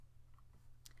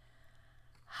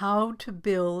How to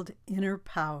build inner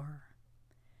power.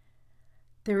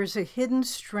 There is a hidden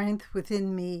strength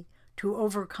within me to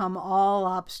overcome all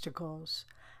obstacles.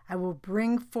 I will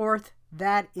bring forth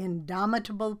that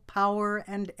indomitable power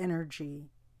and energy.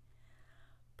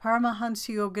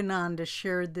 Paramhansa Yogananda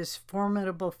shared this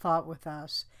formidable thought with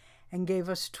us and gave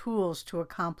us tools to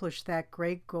accomplish that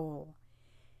great goal.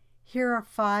 Here are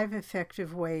 5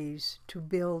 effective ways to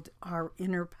build our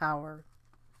inner power.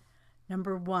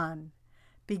 Number 1.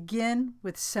 Begin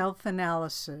with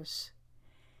self-analysis.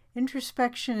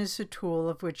 Introspection is a tool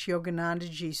of which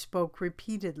Yoganandaji spoke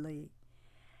repeatedly.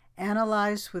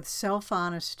 Analyze with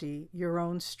self-honesty your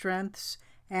own strengths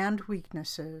and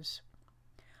weaknesses.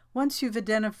 Once you've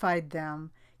identified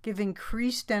them, give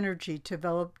increased energy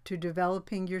to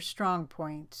developing your strong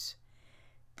points.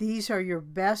 These are your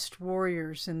best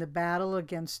warriors in the battle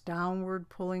against downward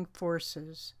pulling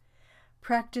forces.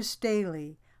 Practice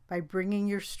daily by bringing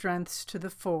your strengths to the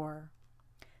fore.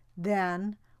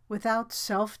 Then, without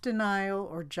self-denial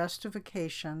or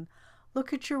justification,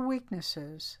 look at your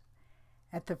weaknesses.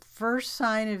 At the first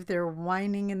sign of their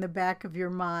whining in the back of your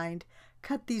mind,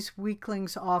 cut these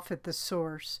weaklings off at the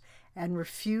source and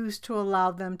refuse to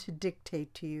allow them to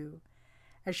dictate to you.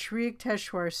 As Sri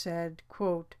Yukteswar said,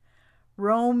 quote,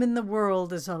 "Roam in the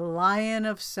world as a lion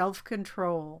of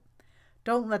self-control.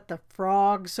 Don't let the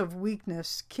frogs of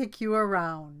weakness kick you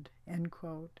around," end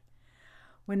quote.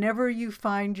 Whenever you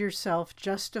find yourself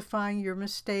justifying your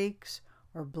mistakes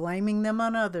or blaming them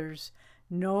on others,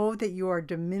 know that you are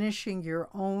diminishing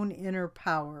your own inner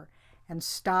power and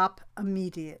stop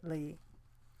immediately.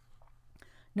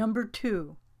 Number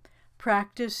 2,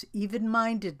 practice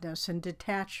even-mindedness and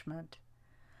detachment.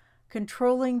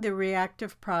 Controlling the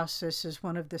reactive process is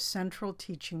one of the central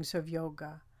teachings of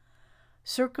yoga.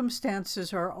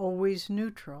 Circumstances are always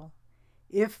neutral.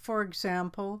 If, for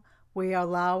example, we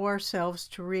allow ourselves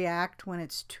to react when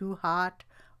it's too hot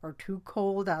or too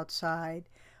cold outside,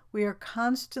 we are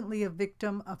constantly a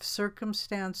victim of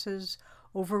circumstances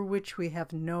over which we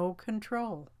have no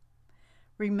control.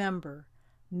 Remember,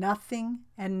 nothing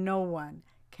and no one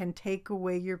can take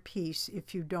away your peace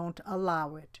if you don't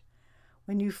allow it.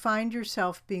 When you find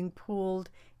yourself being pulled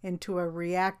into a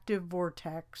reactive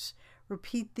vortex,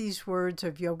 repeat these words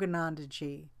of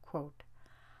Yoganandaji, quote,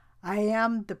 "I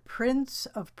am the Prince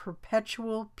of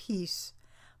Perpetual Peace,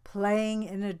 playing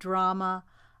in a drama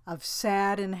of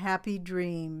sad and happy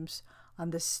dreams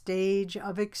on the stage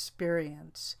of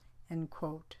experience," end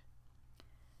quote.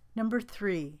 Number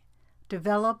 3,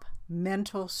 develop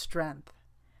mental strength.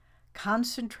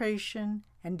 Concentration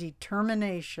and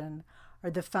determination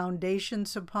are the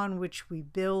foundations upon which we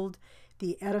build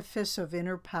the edifice of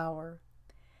inner power.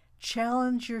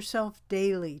 Challenge yourself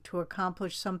daily to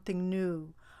accomplish something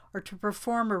new or to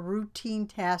perform a routine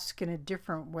task in a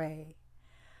different way.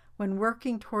 When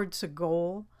working towards a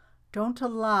goal, don't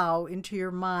allow into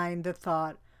your mind the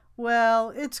thought,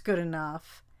 "Well, it's good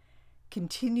enough."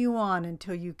 Continue on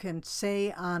until you can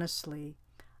say honestly,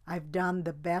 "I've done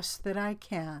the best that I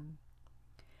can."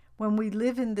 When we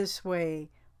live in this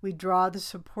way, we draw the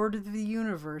support of the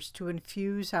universe to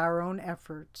infuse our own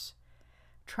efforts.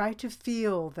 Try to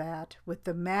feel that, with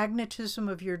the magnetism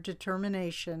of your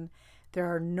determination,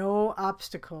 there are no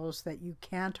obstacles that you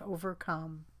can't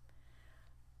overcome.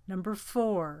 Number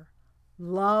 4,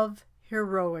 love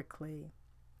heroically.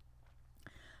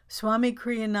 Swami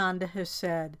Kriyananda has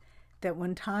said that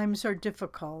when times are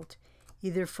difficult,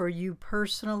 either for you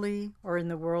personally or in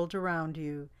the world around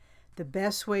you, the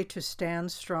best way to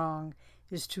stand strong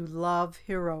is to love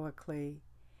heroically.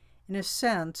 In a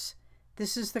sense,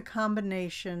 this is the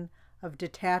combination of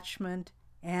detachment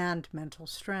and mental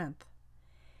strength.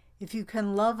 If you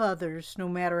can love others no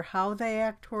matter how they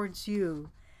act towards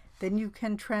you, then you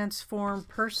can transform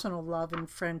personal love and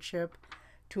friendship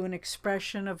to an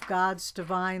expression of God's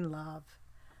divine love.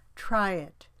 Try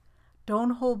it.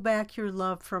 Don't hold back your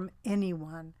love from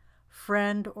anyone,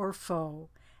 friend or foe,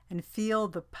 and feel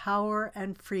the power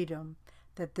and freedom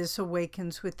that this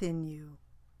awakens within you.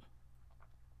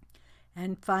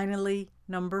 And finally,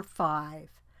 number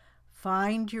 5,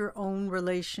 find your own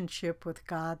relationship with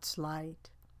God's light.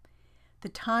 The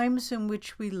times in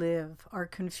which we live are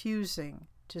confusing,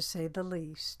 to say the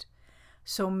least.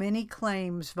 So many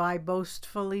claims vie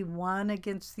boastfully one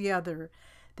against the other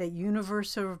that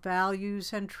universal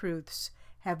values and truths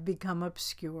have become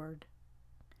obscured.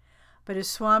 But as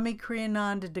Swami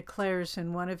Kriyananda declares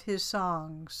in one of his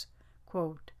songs,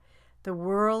 quote, "The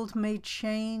world may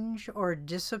change or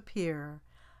disappear,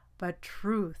 but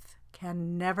truth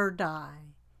can never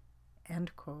die,"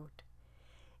 end quote.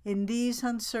 In these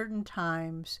uncertain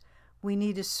times, we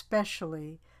need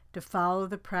especially to follow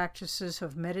the practices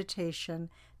of meditation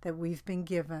that we've been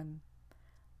given.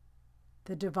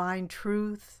 The divine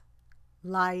truth,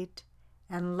 light,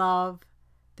 and love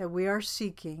that we are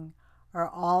seeking are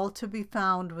all to be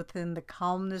found within the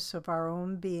calmness of our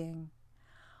own being.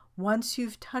 Once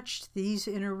you've touched these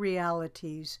inner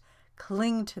realities,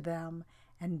 cling to them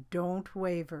and don't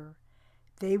waver.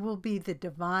 They will be the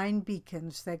divine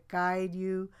beacons that guide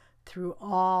you through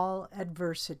all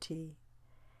adversity.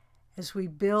 As we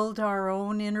build our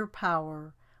own inner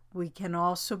power, we can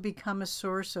also become a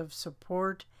source of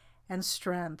support and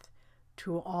strength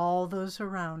to all those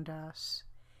around us.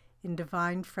 In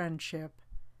divine friendship,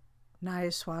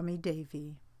 Nayaswami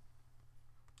Devi.